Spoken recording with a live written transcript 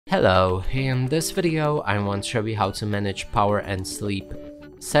Hello, in this video I want to show you how to manage power and sleep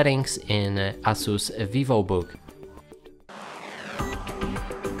settings in ASUS VivoBook.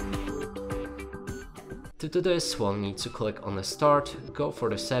 To do this, we'll need to click on the start, go for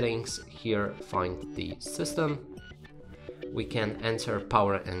the settings, here find the system. We can enter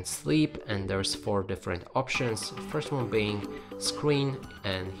power and sleep, and there's 4 different options. First one being screen,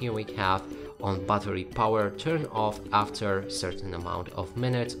 and here we have on battery power, turn off after certain amount of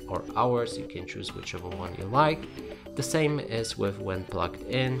minutes or hours. You can choose whichever one you like. The same is with when plugged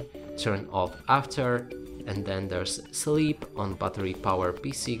in, turn off after, and then there's sleep on battery power,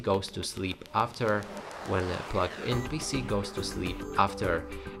 PC goes to sleep after. When plugged in, PC goes to sleep after.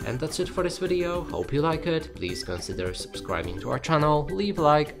 And that's it for this video. Hope you like it. Please consider subscribing to our channel, leave a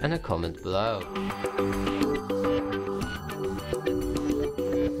like and a comment below.